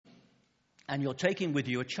and you're taking with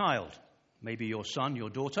you a child, maybe your son, your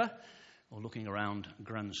daughter, or looking around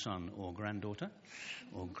grandson or granddaughter,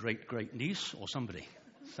 or great-great-niece, or somebody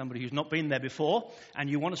who's not been there before, and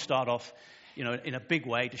you want to start off, in a big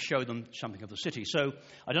way to show them something of the city. So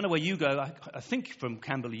I don't know where you go. I think from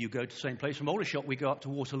Camberley you go to the same place. From Aldershot we go up to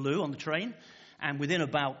Waterloo on the train, and within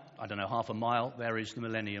about, half a mile, there is the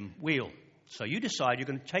Millennium Wheel. So you decide you're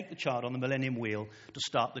going to take the child on the Millennium Wheel to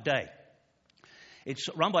start the day. It's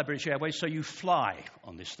run by British Airways, so you fly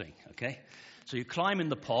on this thing, okay? So you climb in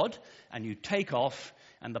the pod, and you take off,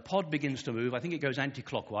 and the pod begins to move. I think it goes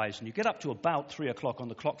anti-clockwise, and you get up to about 3 o'clock on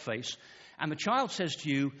the clock face, and the child says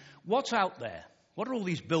to you, what's out there? What are all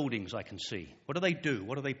these buildings I can see? What do they do?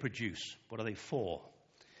 What do they produce? What are they for?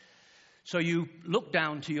 So you look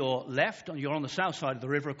down to your left, and you're on the south side of the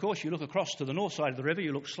river, of course. You look across to the north side of the river,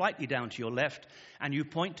 you look slightly down to your left, and you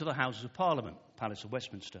point to the Houses of Parliament, Palace of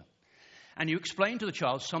Westminster. And you explain to the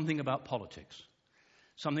child something about politics,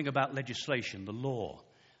 something about legislation, the law,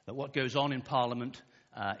 that what goes on in Parliament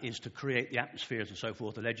is to create the atmospheres and so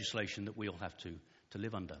forth, the legislation that we all have to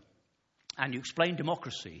live under. And you explain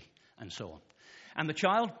democracy and so on. And the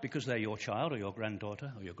child, because they're your child or your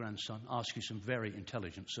granddaughter or your grandson, asks you some very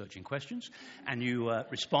intelligent, searching questions, and you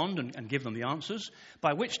respond and give them the answers,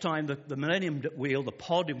 by which time the Millennium Wheel, the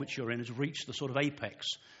pod in which you're in, has reached the sort of apex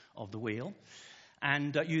of the wheel.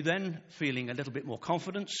 And you then, feeling a little bit more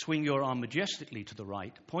confident, swing your arm majestically to the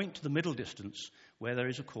right, point to the middle distance, where there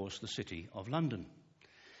is, of course, the City of London.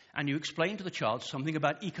 And you explain to the child something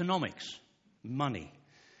about economics, money,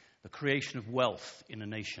 the creation of wealth in a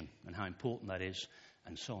nation, and how important that is,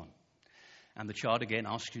 and so on. And the child again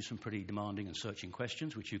asks you some pretty demanding and searching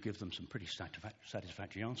questions, which you give them some pretty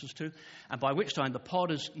satisfactory answers to. And by which time the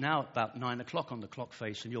pod is now about 9 o'clock on the clock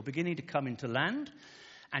face, and you're beginning to come into land,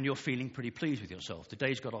 and you're feeling pretty pleased with yourself. The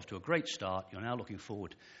day's got off to a great start. You're now looking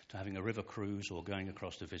forward to having a river cruise or going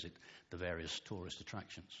across to visit the various tourist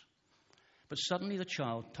attractions. But suddenly the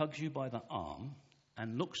child tugs you by the arm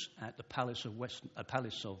and looks at the Palace of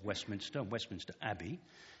Westminster and Westminster Abbey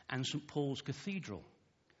and St. Paul's Cathedral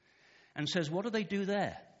and says, what do they do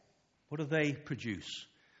there? What do they produce?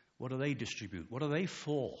 What do they distribute? What are they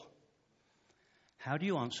for? How do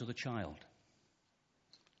you answer the child?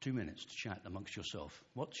 2 minutes to chat amongst yourself.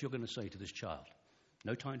 What's you going to say to this child?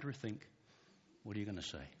 No time to rethink. What are you going to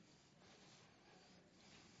say?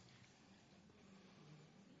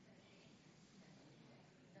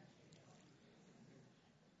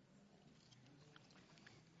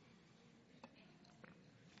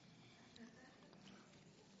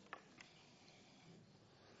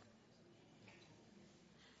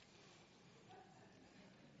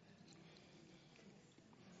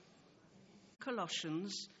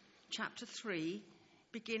 Colossians chapter 3,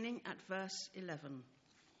 beginning at verse 11.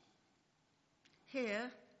 Here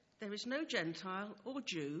there is no Gentile or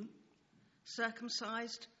Jew,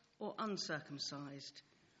 circumcised or uncircumcised,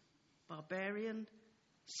 barbarian,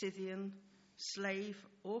 Scythian, slave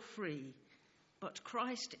or free, but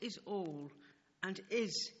Christ is all and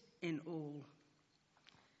is in all.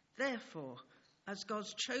 Therefore, as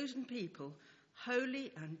God's chosen people,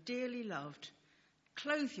 holy and dearly loved,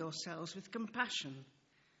 clothe yourselves with compassion,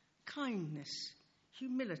 kindness,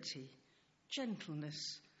 humility,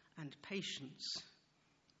 gentleness, and patience.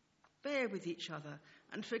 Bear with each other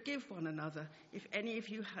and forgive one another if any of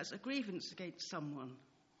you has a grievance against someone.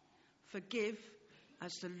 Forgive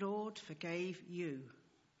as the Lord forgave you.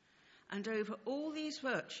 And over all these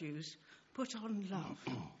virtues, put on love,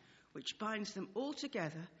 which binds them all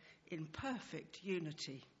together in perfect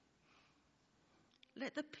unity.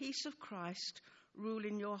 Let the peace of Christ rule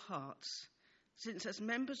in your hearts, since as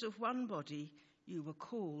members of one body you were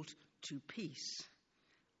called to peace,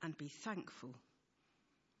 and be thankful.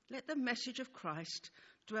 Let the message of Christ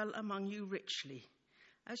dwell among you richly,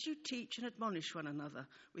 as you teach and admonish one another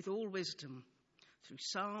with all wisdom, through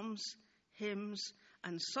psalms, hymns,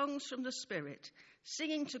 and songs from the Spirit,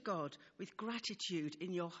 singing to God with gratitude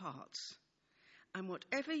in your hearts. And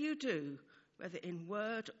whatever you do, whether in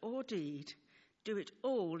word or deed, do it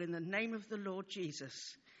all in the name of the Lord Jesus,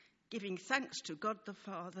 giving thanks to God the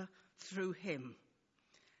Father through him.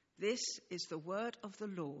 This is the word of the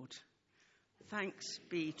Lord. Thanks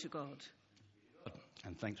be to God.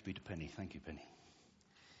 And thanks be to Penny. Thank you, Penny.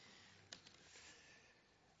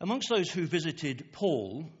 Amongst those who visited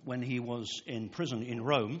Paul when he was in prison in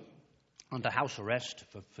Rome, under house arrest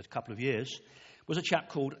for a couple of years, was a chap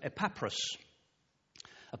called Epaphras.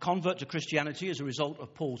 A convert to Christianity as a result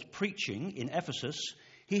of Paul's preaching in Ephesus,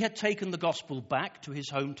 he had taken the gospel back to his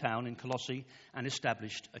hometown in Colossae and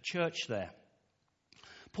established a church there.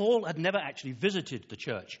 Paul had never actually visited the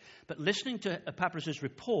church, but listening to Epaphras'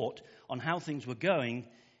 report on how things were going,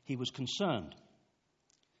 he was concerned.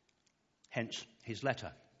 Hence his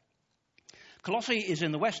letter. Colossae is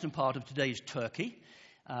in the western part of today's Turkey.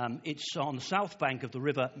 It's on the south bank of the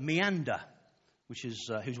river Meander, which is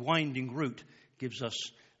whose winding route gives us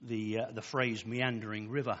the phrase meandering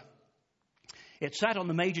river. It sat on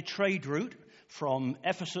the major trade route from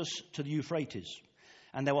Ephesus to the Euphrates,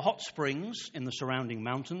 and there were hot springs in the surrounding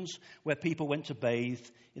mountains where people went to bathe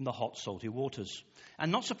in the hot, salty waters.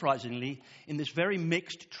 And not surprisingly, in this very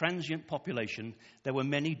mixed, transient population, there were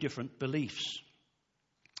many different beliefs.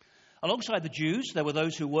 Alongside the Jews, there were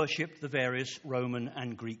those who worshipped the various Roman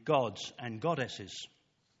and Greek gods and goddesses.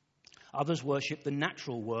 Others worshipped the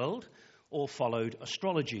natural world or followed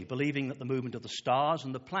astrology, believing that the movement of the stars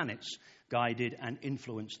and the planets guided and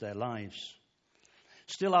influenced their lives.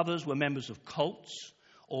 Still others were members of cults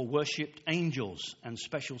or worshipped angels and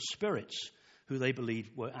special spirits who they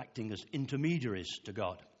believed were acting as intermediaries to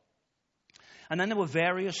God. And then there were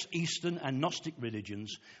various Eastern and Gnostic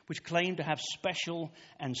religions which claimed to have special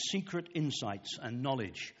and secret insights and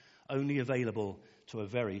knowledge only available to a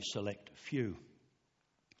very select few.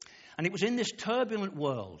 And it was in this turbulent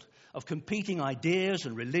world of competing ideas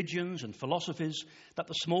and religions and philosophies that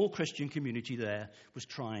the small Christian community there was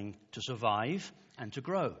trying to survive and to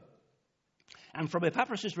grow. And from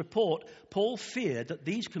Epaphras' report, Paul feared that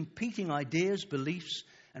these competing ideas, beliefs,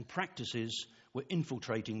 and practices were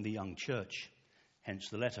infiltrating the young church, hence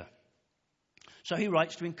the letter. So he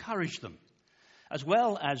writes to encourage them, as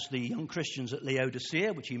well as the young Christians at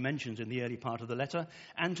Laodicea, which he mentions in the early part of the letter,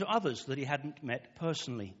 and to others that he hadn't met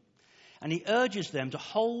personally. And he urges them to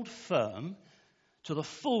hold firm to the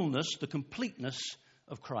fullness, the completeness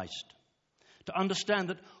of Christ. To understand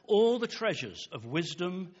that all the treasures of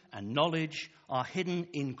wisdom and knowledge are hidden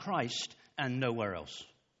in Christ and nowhere else.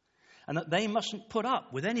 And that they mustn't put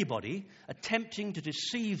up with anybody attempting to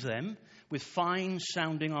deceive them with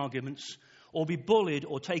fine-sounding arguments or be bullied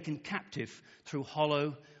or taken captive through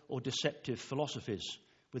hollow or deceptive philosophies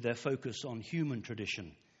with their focus on human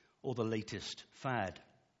tradition or the latest fad.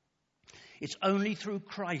 It's only through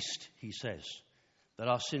Christ, he says, that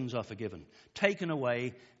our sins are forgiven, taken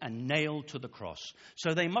away and nailed to the cross.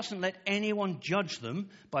 So they mustn't let anyone judge them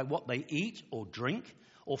by what they eat or drink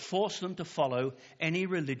or force them to follow any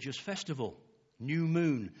religious festival, new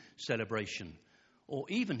moon celebration, or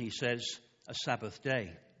even, he says, a Sabbath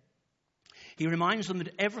day. He reminds them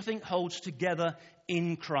that everything holds together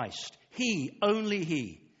in Christ. He, only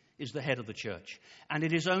he, is the head of the church. And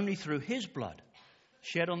it is only through his blood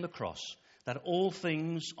shed on the cross that all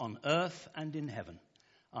things on earth and in heaven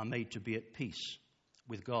are made to be at peace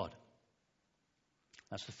with God.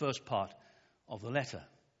 That's the first part of the letter.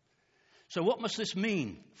 So what must this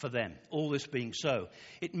mean for them, all this being so?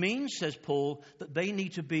 It means, says Paul, that they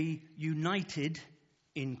need to be united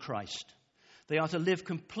in Christ. They are to live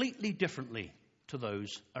completely differently to those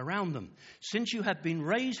around them. Since you have been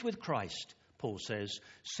raised with Christ, Paul says,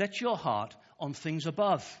 set your heart on things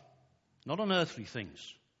above, not on earthly things.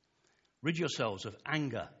 Rid yourselves of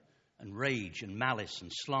anger and rage and malice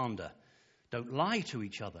and slander. Don't lie to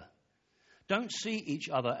each other. Don't see each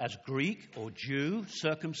other as Greek or Jew,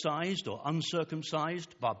 circumcised or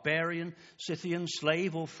uncircumcised, barbarian, Scythian,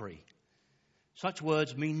 slave or free. Such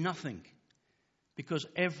words mean nothing, because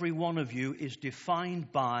every one of you is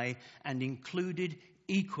defined by and included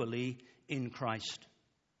equally in Christ.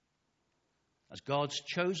 As God's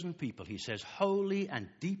chosen people, he says, holy and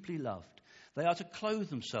deeply loved, they are to clothe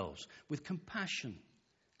themselves with compassion,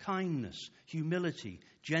 kindness, humility,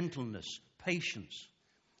 gentleness, patience,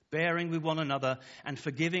 bearing with one another and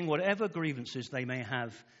forgiving whatever grievances they may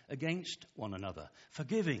have against one another,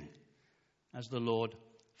 forgiving as the Lord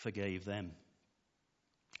forgave them.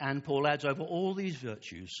 And Paul adds, over all these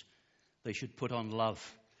virtues, they should put on love,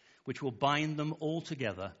 which will bind them all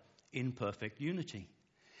together in perfect unity.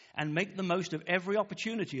 And make the most of every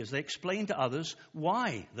opportunity as they explain to others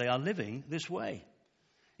why they are living this way.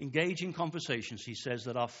 Engage in conversations, he says,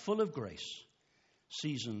 that are full of grace,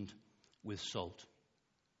 seasoned with salt.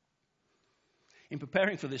 In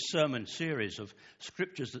preparing for this sermon series of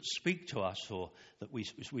scriptures that speak to us or that we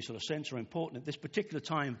sort of sense are important at this particular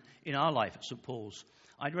time in our life at St. Paul's,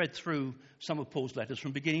 I'd read through some of Paul's letters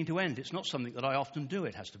from beginning to end. It's not something that I often do,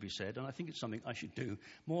 it has to be said, and I think it's something I should do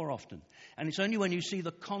more often. And it's only when you see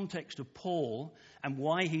the context of Paul and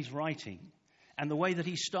why he's writing and the way that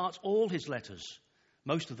he starts all his letters,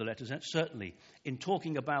 most of the letters certainly, in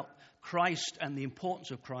talking about Christ and the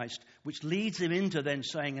importance of Christ, which leads him into then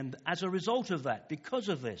saying, and as a result of that, because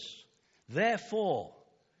of this, therefore,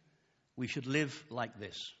 we should live like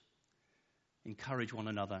this. encourage one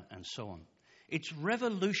another, and so on. It's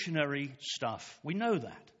revolutionary stuff. We know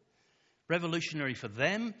that. Revolutionary for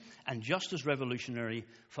them and just as revolutionary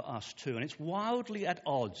for us too. And it's wildly at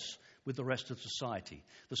odds with the rest of society.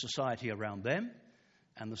 The society around them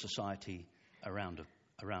and the society around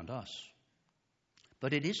us.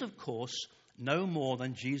 But it is, of course, no more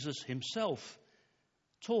than Jesus himself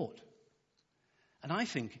taught. And I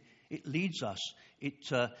think it leads us, it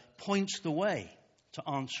points the way to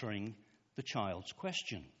answering the child's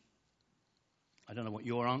question. I don't know what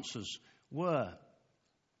your answers were.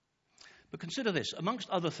 But consider this. Amongst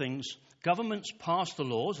other things, governments pass the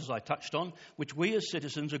laws, as I touched on, which we as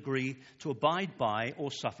citizens agree to abide by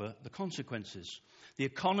or suffer the consequences. The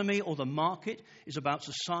economy or the market is about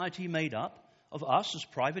society made up of us as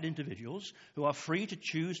private individuals who are free to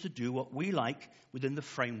choose to do what we like within the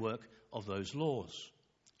framework of those laws.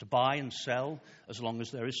 To buy and sell as long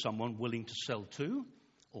as there is someone willing to sell to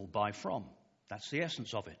or buy from. That's the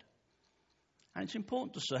essence of it. And it's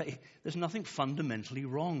important to say there's nothing fundamentally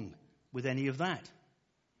wrong with any of that.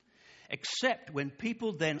 Except when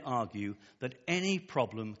people then argue that any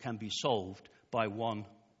problem can be solved by one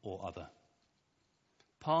or other.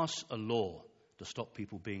 Pass a law to stop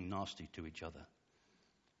people being nasty to each other.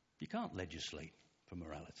 You can't legislate for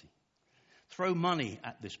morality. Throw money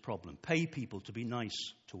at this problem. Pay people to be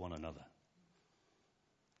nice to one another.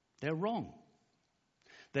 They're wrong.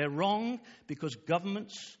 They're wrong because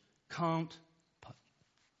governments can't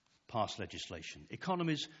pass legislation.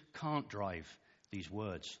 Economies can't drive these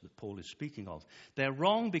words that Paul is speaking of. They're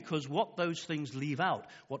wrong because what those things leave out,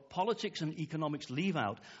 what politics and economics leave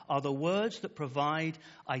out, are the words that provide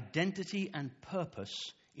identity and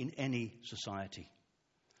purpose in any society.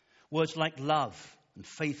 Words like love and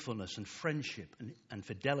faithfulness and friendship and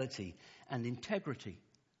fidelity and integrity,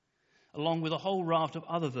 along with a whole raft of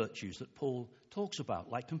other virtues that Paul talks about,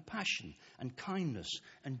 like compassion and kindness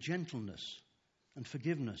and gentleness and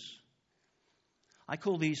forgiveness. I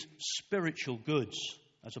call these spiritual goods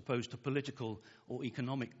as opposed to political or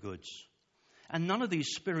economic goods. And none of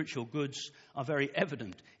these spiritual goods are very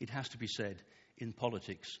evident, it has to be said, in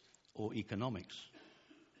politics or economics.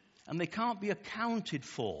 And they can't be accounted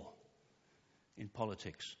for in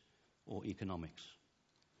politics or economics.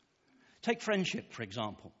 Take friendship, for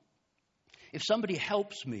example. If somebody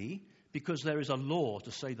helps me because there is a law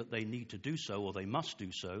to say that they need to do so or they must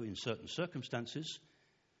do so in certain circumstances,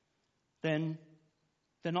 then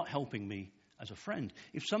they're not helping me as a friend.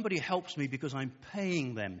 If somebody helps me because I'm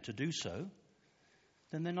paying them to do so,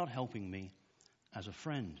 then they're not helping me as a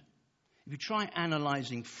friend. If you try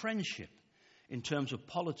analyzing friendship in terms of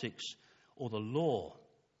politics or the law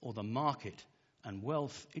or the market and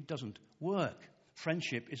wealth, it doesn't work.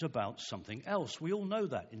 Friendship is about something else. We all know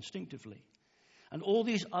that instinctively. And all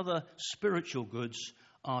these other spiritual goods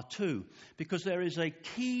are too, because there is a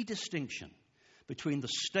key distinction between the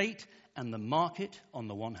state and the market on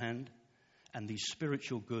the one hand, and these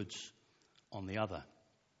spiritual goods on the other.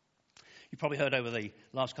 You probably heard over the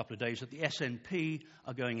last couple of days that the SNP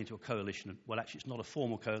are going into a coalition. Well, actually, it's not a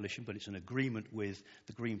formal coalition, but it's an agreement with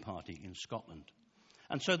the Green Party in Scotland.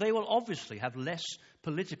 And so they will obviously have less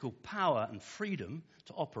political power and freedom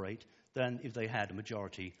to operate than if they had a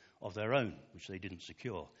majority of their own, which they didn't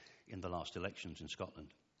secure in the last elections in Scotland.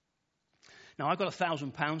 Now, I've got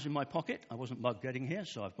 £1,000 in my pocket. I wasn't mugged getting here,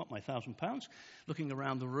 so I've got my £1,000. Looking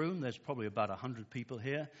around the room, there's probably about 100 people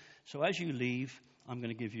here. So as you leave, I'm going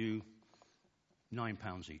to give you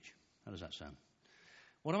 £9 each. How does that sound?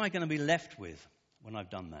 What am I going to be left with when I've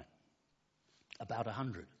done that? About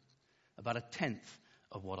 100. About a tenth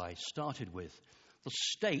of what I started with. The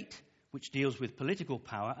state, which deals with political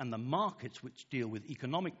power, and the markets, which deal with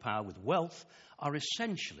economic power, with wealth, are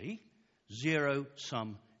essentially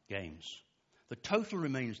zero-sum games. The total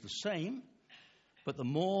remains the same, but the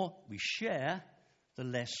more we share, the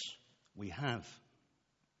less we have.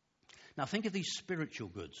 Now think of these spiritual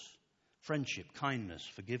goods: friendship, kindness,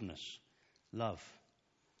 forgiveness, love.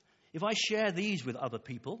 If I share these with other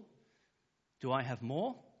people, do I have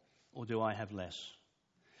more or do I have less?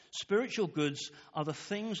 Spiritual goods are the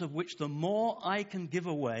things of which the more I can give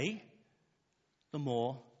away, the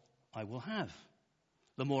more I will have.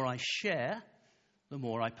 The more I share, the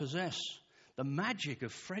more I possess. The magic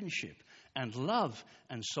of friendship and love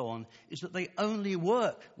and so on is that they only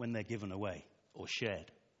work when they're given away or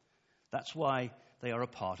shared. That's why they are a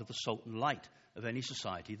part of the salt and light of any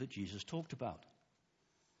society that Jesus talked about.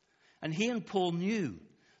 And he and Paul knew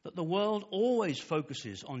that the world always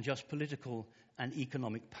focuses on just political and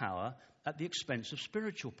economic power at the expense of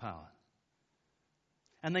spiritual power.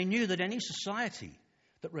 And they knew that any society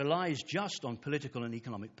that relies just on political and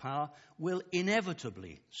economic power will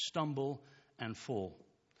inevitably stumble and fall.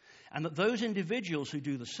 And that those individuals who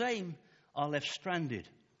do the same are left stranded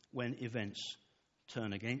when events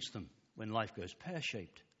turn against them, when life goes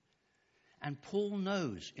pear-shaped. And Paul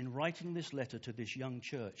knows in writing this letter to this young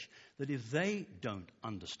church that if they don't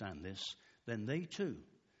understand this, then they too,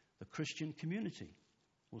 the Christian community,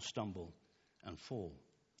 will stumble and fall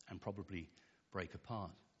and probably break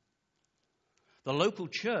apart. The local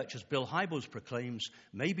church, as Bill Hybels proclaims,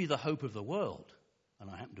 may be the hope of the world, and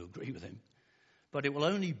I happen to agree with him, but it will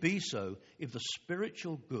only be so if the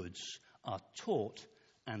spiritual goods are taught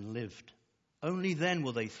and lived. Only then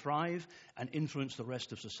will they thrive and influence the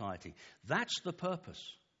rest of society. That's the purpose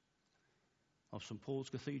of St. Paul's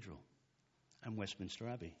Cathedral and Westminster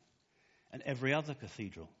Abbey and every other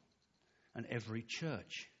cathedral and every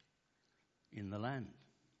church in the land,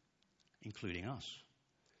 including us.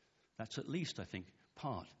 That's at least, I think,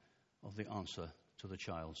 part of the answer to the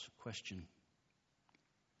child's question.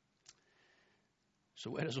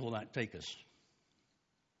 So where does all that take us?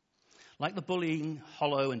 Like the bullying,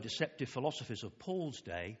 hollow and deceptive philosophies of Paul's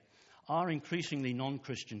day, our increasingly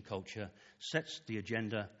non-Christian culture sets the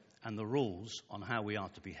agenda and the rules on how we are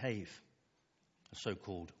to behave. A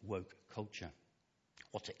so-called woke culture.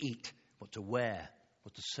 What to eat, what to wear,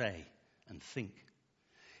 what to say and think.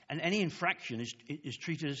 And any infraction is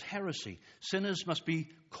treated as heresy. Sinners must be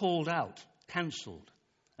called out, cancelled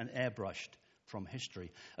and airbrushed from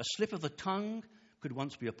history. A slip of the tongue could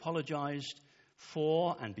once be apologized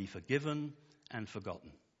for and be forgiven and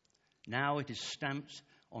forgotten. Now it is stamped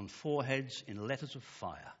on foreheads in letters of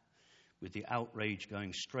fire, with the outrage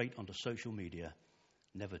going straight onto social media,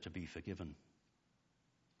 never to be forgiven.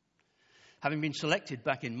 Having been selected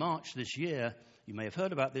back in March this year, you may have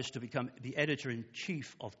heard about this, to become the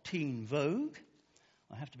editor-in-chief of Teen Vogue.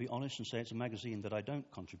 I have to be honest and say it's a magazine that I don't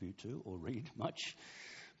contribute to or read much.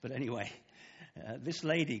 But anyway, this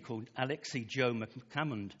lady called Alexi Jo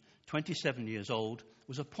McCammond, 27 years old,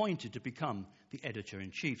 was appointed to become the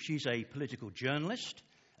editor-in-chief. She's a political journalist,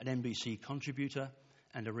 an NBC contributor,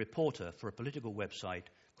 and a reporter for a political website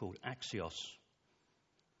called Axios.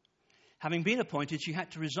 Having been appointed, she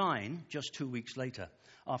had to resign just 2 weeks later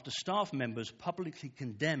after staff members publicly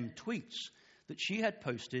condemned tweets that she had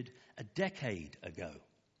posted a decade ago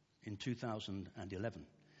in 2011.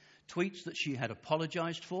 Tweets that she had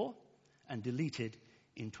apologized for and deleted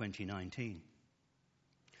in 2019.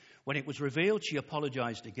 When it was revealed, she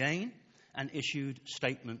apologized again and issued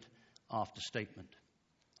statement after statement,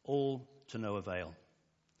 all to no avail.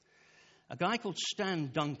 A guy called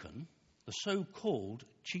Stan Duncan, the so-called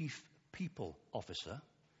chief people officer,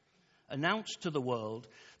 announced to the world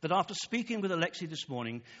that after speaking with Alexi this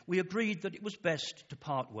morning, we agreed that it was best to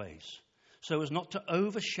part ways so as not to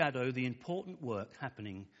overshadow the important work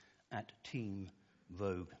happening at Team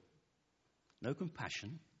Vogue. No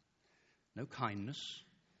compassion, no kindness,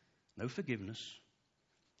 no forgiveness.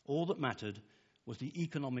 All that mattered was the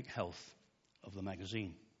economic health of the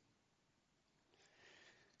magazine.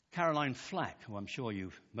 Caroline Flack, who I'm sure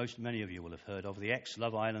many of you will have heard of, the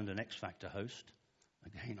ex-Love Island and X Factor host.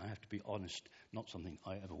 Again, I have to be honest, not something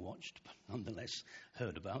I ever watched, but nonetheless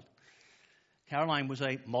heard about. Caroline was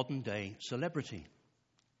a modern-day celebrity.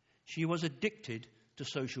 She was addicted to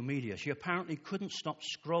social media. She apparently couldn't stop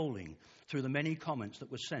scrolling through the many comments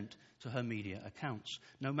that were sent to her media accounts,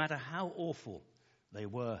 no matter how awful they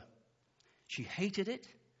were. She hated it,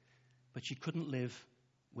 but she couldn't live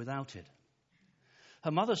without it.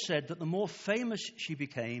 Her mother said that the more famous she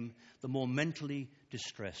became, the more mentally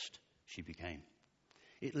distressed she became.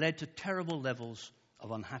 It led to terrible levels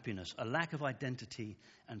of unhappiness, a lack of identity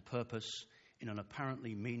and purpose in an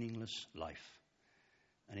apparently meaningless life.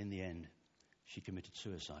 And in the end, she committed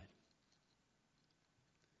suicide.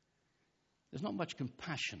 There's not much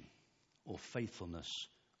compassion or faithfulness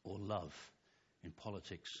or love in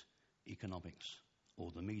politics, economics,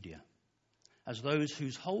 or the media, as those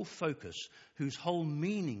whose whole focus, whose whole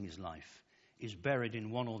meaning is life, is buried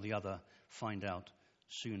in one or the other find out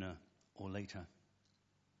sooner or later.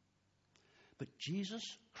 But Jesus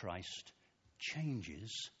Christ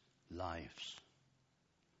changes lives.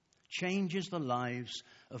 Changes the lives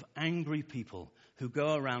of angry people who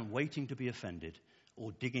go around waiting to be offended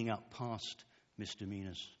or digging up past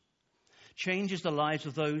misdemeanors. Changes the lives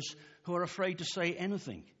of those who are afraid to say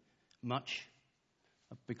anything, much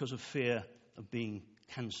because of fear of being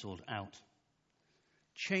cancelled out.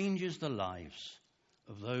 Changes the lives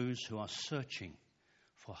of those who are searching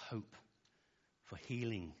for hope, for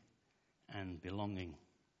healing and belonging.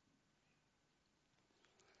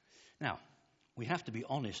 Now, we have to be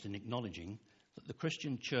honest in acknowledging that the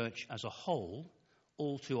Christian church as a whole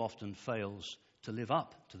all too often fails to live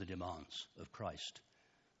up to the demands of Christ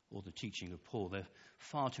or the teaching of Paul. There are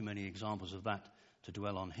far too many examples of that to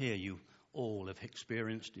dwell on here. You all have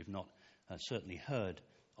experienced, if not certainly heard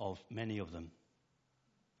of many of them.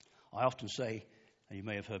 I often say, and you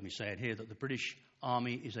may have heard me say it here, that the British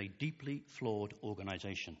Army is a deeply flawed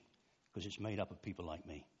organisation because it's made up of people like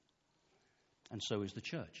me. And so is the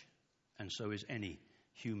church. And so is any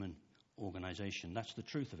human organisation. That's the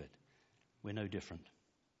truth of it. We're no different.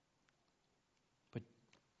 But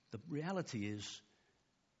the reality is,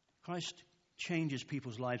 Christ changes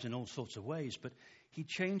people's lives in all sorts of ways, but he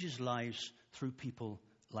changes lives through people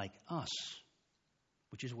like us,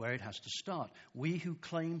 which is where it has to start. We who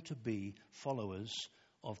claim to be followers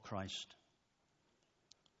of Christ.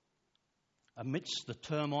 Amidst the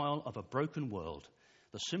turmoil of a broken world,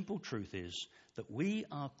 the simple truth is that we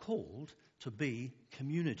are called to be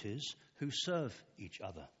communities who serve each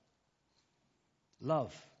other,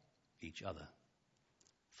 love each other,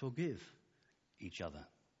 forgive each other.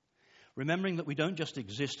 Remembering that we don't just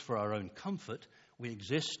exist for our own comfort, we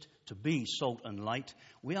exist to be salt and light.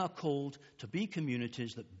 We are called to be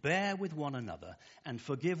communities that bear with one another and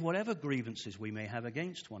forgive whatever grievances we may have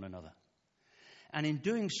against one another. And in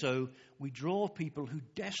doing so, we draw people who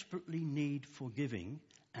desperately need forgiving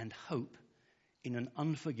and hope in an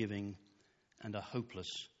unforgiving and a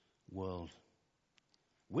hopeless world.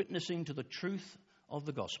 Witnessing to the truth of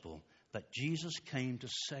the gospel that Jesus came to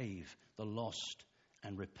save the lost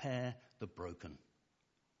and repair the broken.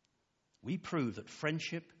 We prove that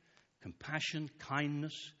friendship, compassion,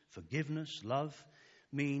 kindness, forgiveness, love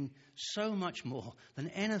mean so much more than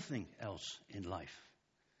anything else in life,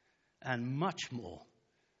 and much more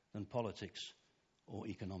than politics or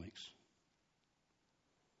economics.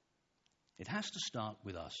 It has to start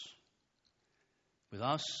with us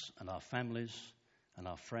and our families and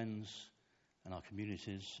our friends and our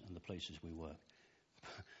communities and the places we work.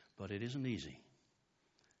 But it isn't easy.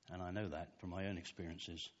 And I know that from my own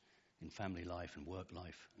experiences in family life and work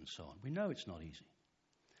life and so on. We know it's not easy.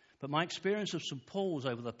 But my experience of St. Paul's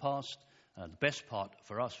over the past, the best part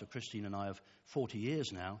for us, for Christine and I, of 40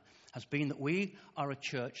 years now, has been that we are a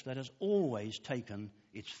church that has always taken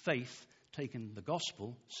its faith, taken the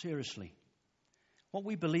gospel seriously. What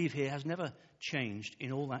we believe here has never changed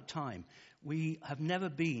in all that time. We have never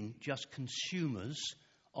been just consumers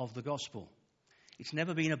of the gospel. It's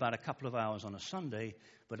never been about a couple of hours on a Sunday,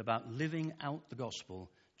 but about living out the gospel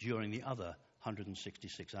during the other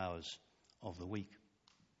 166 hours of the week.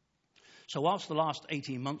 So whilst the last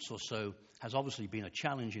 18 months or so has obviously been a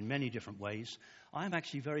challenge in many different ways, I am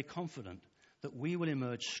actually very confident that we will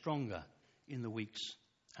emerge stronger in the weeks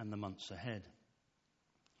and the months ahead.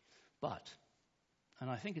 But, and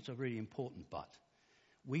I think it's a really important but,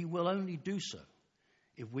 we will only do so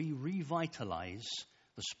if we revitalize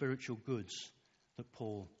the spiritual goods that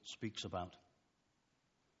Paul speaks about.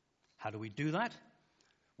 How do we do that?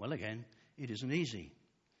 Well, again, it isn't easy.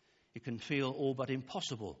 It can feel all but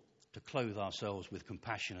impossible to clothe ourselves with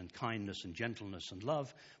compassion and kindness and gentleness and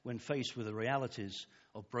love when faced with the realities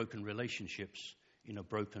of broken relationships in a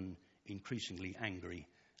broken, increasingly angry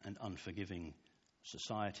and unforgiving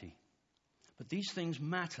society. But these things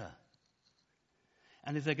matter.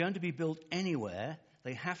 And if they're going to be built anywhere,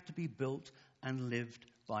 they have to be built and lived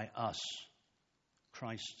by us,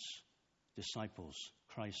 Christ's disciples,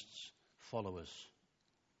 Christ's followers.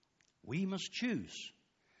 We must choose,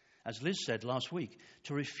 as Liz said last week,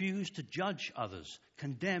 to refuse to judge others,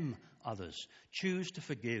 condemn others, choose to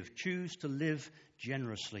forgive, choose to live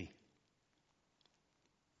generously.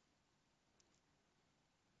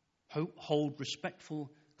 Hold respectful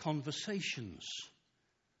conversations,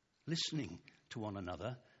 listening to one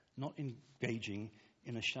another, not engaging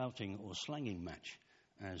in a shouting or slanging match,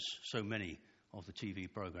 as so many of the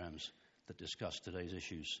TV programs that discuss today's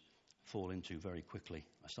issues fall into very quickly.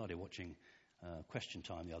 I started watching Question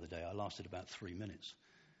Time the other day. I lasted about 3 minutes,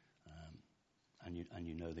 and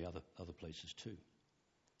you know the other places too.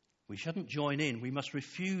 We shouldn't join in. We must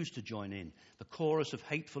refuse to join in the chorus of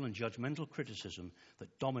hateful and judgmental criticism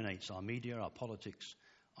that dominates our media, our politics,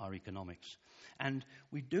 our economics. And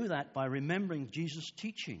we do that by remembering Jesus'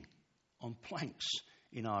 teaching on planks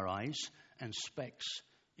in our eyes and specks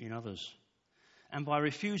in others. And by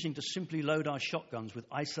refusing to simply load our shotguns with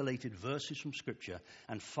isolated verses from Scripture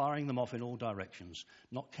and firing them off in all directions,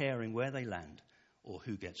 not caring where they land or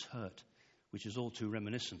who gets hurt, which is all too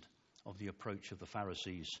reminiscent of the approach of the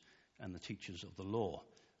Pharisees and the teachers of the law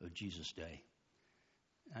of Jesus' day.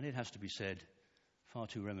 And it has to be said, far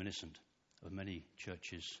too reminiscent of many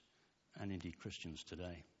churches and indeed Christians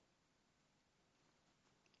today.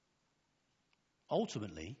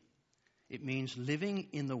 Ultimately, it means living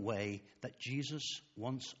in the way that Jesus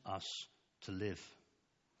wants us to live.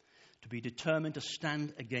 to be determined to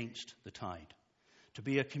stand against the tide, to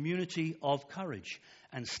be a community of courage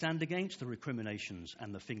and stand against the recriminations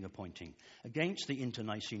and the finger-pointing, against the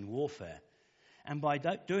internecine warfare, and by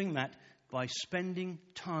doing that, by spending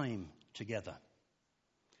time together,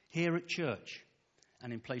 here at church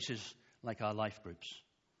and in places like our life groups,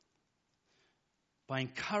 by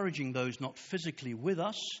encouraging those not physically with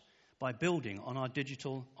us, by building on our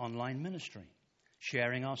digital online ministry,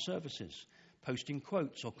 sharing our services, posting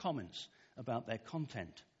quotes or comments about their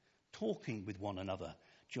content, talking with one another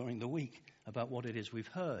during the week about what it is we've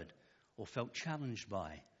heard or felt challenged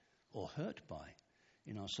by or hurt by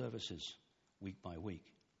in our services week by week.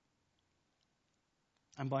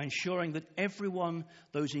 And by ensuring that everyone,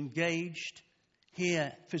 those engaged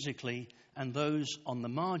here physically and those on the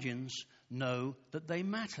margins, know that they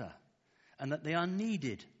matter and that they are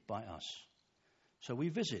needed by us. So we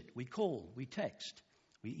visit, we call, we text,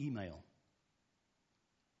 we email.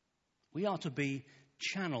 We are to be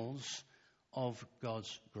channels of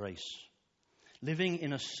God's grace, living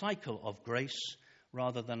in a cycle of grace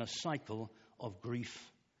rather than a cycle of grief,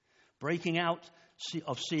 breaking out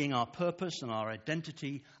of seeing our purpose and our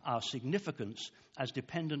identity, our significance as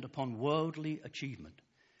dependent upon worldly achievement,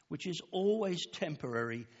 which is always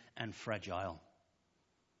temporary and fragile.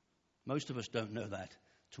 Most of us don't know that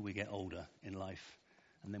till we get older in life,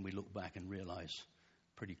 and then we look back and realize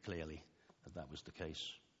pretty clearly that that was the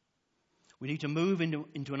case. We need to move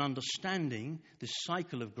into an understanding, this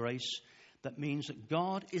cycle of grace, that means that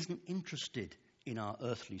God isn't interested in our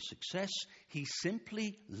earthly success. He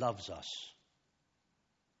simply loves us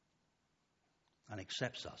and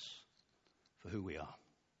accepts us for who we are.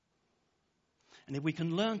 And if we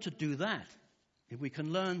can learn to do that, if we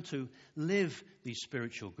can learn to live these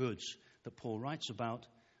spiritual goods that Paul writes about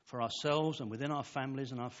for ourselves and within our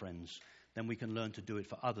families and our friends, then we can learn to do it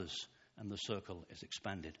for others, and the circle is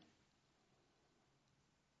expanded.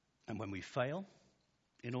 And when we fail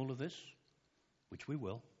in all of this, which we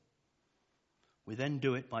will, we then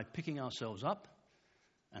do it by picking ourselves up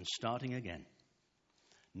and starting again,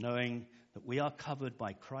 knowing that we are covered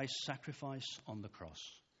by Christ's sacrifice on the cross,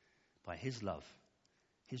 by his love,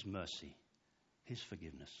 his mercy, his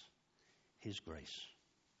forgiveness, his grace.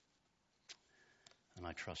 And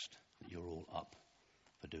I trust that you're all up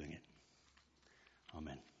for doing it.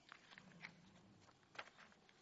 Amen.